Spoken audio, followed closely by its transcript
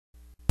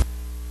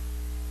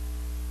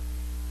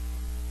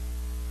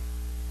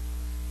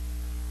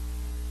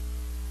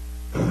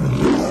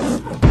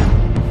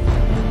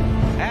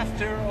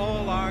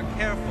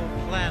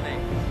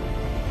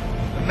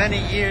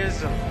many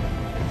years of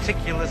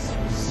meticulous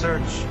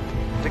research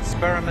and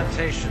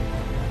experimentation,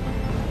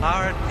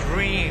 our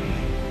dream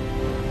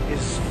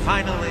is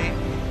finally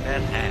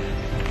at hand.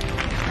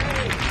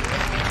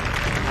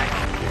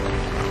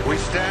 We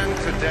stand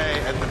today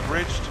at the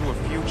bridge to a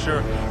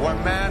future where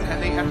man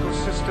and the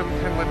ecosystem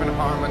can live in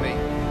harmony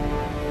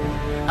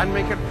and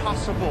make it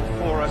possible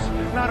for us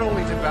not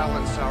only to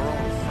balance our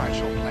own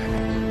fragile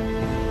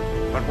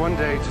planet, but one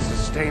day to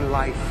sustain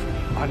life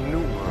on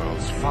new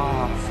worlds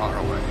far, far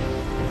away.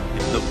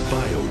 The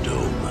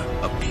Biodome,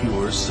 a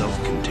pure,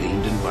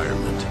 self-contained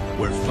environment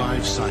where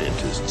 5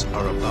 scientists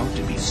are about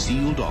to be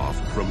sealed off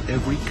from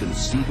every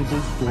conceivable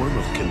form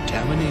of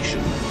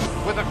contamination.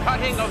 With the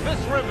cutting of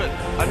this ribbon,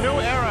 a new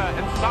era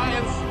in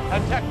science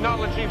and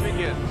technology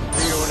begins.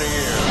 See you in a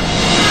year.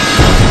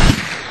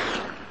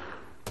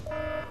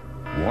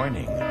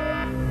 Warning.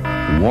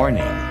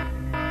 Warning.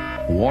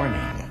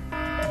 Warning.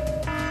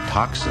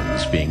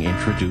 Toxins being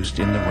introduced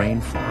in the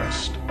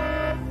rainforest.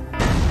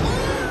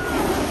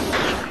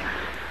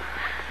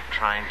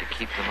 Trying to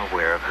keep them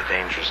aware of the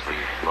dangerously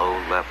low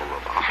level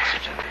of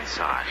oxygen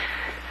inside.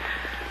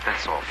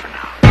 That's all for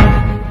now.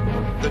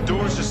 The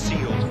doors are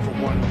sealed for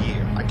 1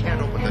 year. I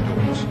can't open the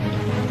doors.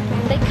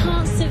 They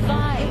can't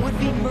survive. It would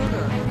be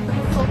murder.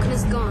 Falcon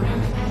is gone.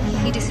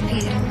 He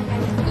disappeared.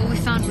 All we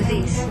found were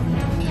these.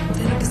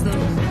 They look as though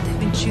they've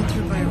been chewed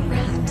through by a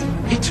rat.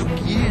 It took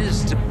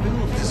years to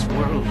build this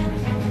world.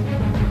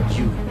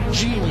 You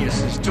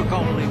geniuses took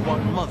only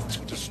 1 month to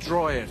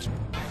destroy it.